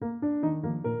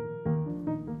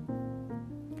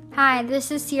Hi, this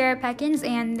is Sierra Peckins,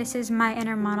 and this is My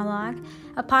Inner Monologue,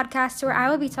 a podcast where I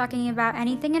will be talking about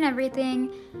anything and everything,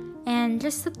 and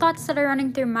just the thoughts that are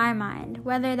running through my mind,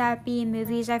 whether that be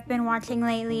movies I've been watching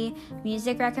lately,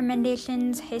 music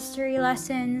recommendations, history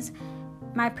lessons,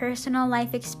 my personal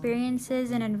life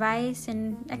experiences and advice,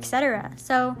 and etc.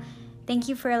 So, thank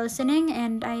you for listening,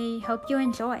 and I hope you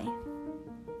enjoy.